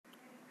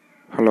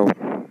Hello,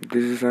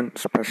 this is a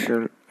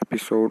special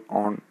episode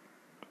on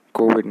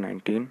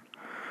COVID-19.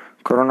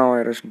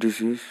 Coronavirus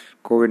disease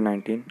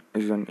COVID-19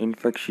 is an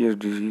infectious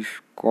disease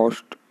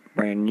caused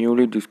by a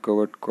newly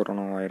discovered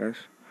coronavirus.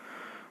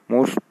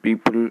 Most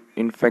people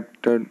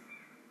infected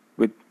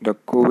with the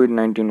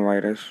COVID-19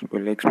 virus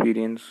will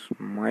experience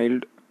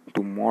mild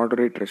to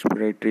moderate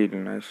respiratory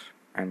illness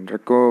and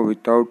recover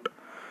without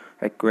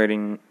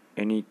requiring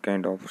any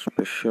kind of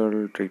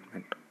special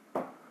treatment.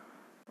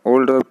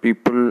 Older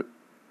people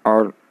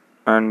are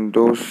and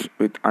those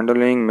with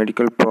underlying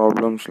medical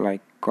problems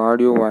like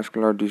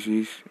cardiovascular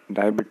disease,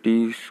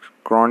 diabetes,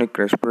 chronic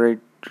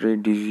respiratory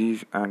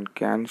disease, and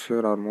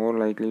cancer are more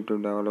likely to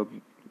develop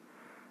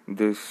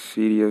this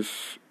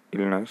serious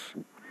illness.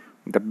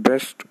 The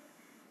best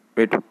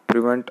way to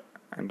prevent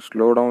and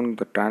slow down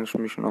the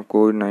transmission of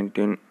COVID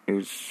 19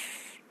 is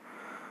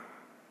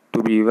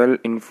to be well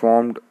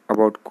informed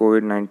about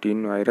COVID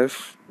 19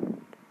 virus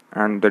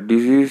and the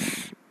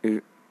disease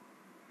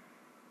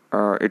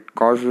it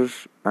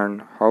causes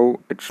and how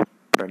it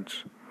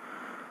spreads.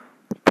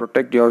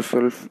 Protect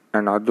yourself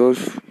and others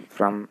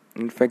from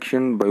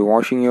infection by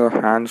washing your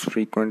hands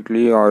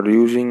frequently or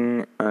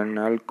using an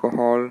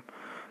alcohol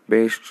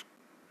based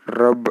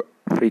rub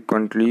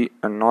frequently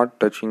and not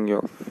touching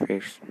your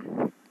face.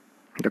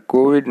 The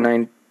COVID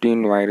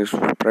 19 virus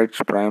spreads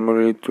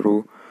primarily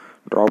through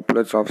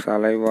droplets of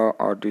saliva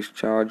or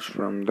discharge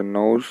from the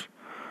nose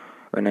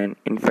when an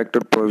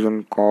infected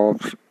person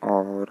coughs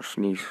or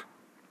sneezes.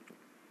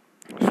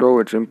 So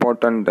it's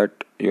important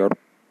that you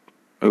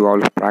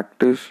all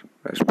practice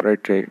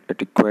respiratory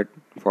etiquette,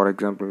 for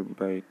example,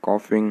 by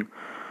coughing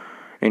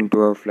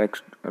into a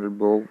flexed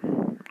elbow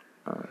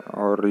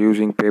or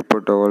using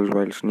paper towels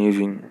while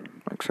sneezing,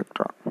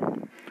 etc.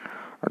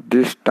 At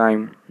this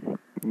time,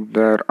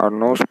 there are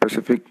no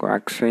specific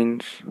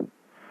vaccines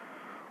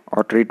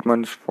or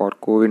treatments for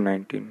COVID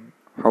 19.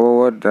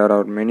 However, there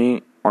are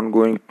many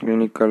ongoing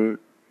clinical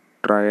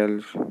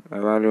trials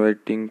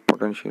evaluating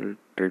potential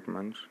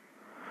treatments.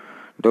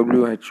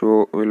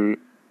 WHO will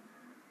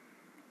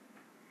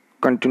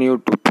continue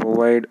to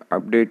provide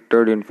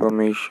updated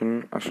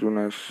information as soon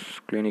as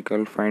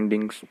clinical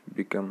findings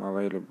become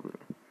available.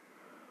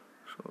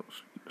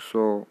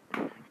 So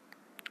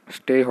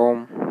stay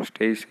home,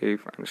 stay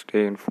safe, and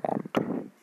stay informed.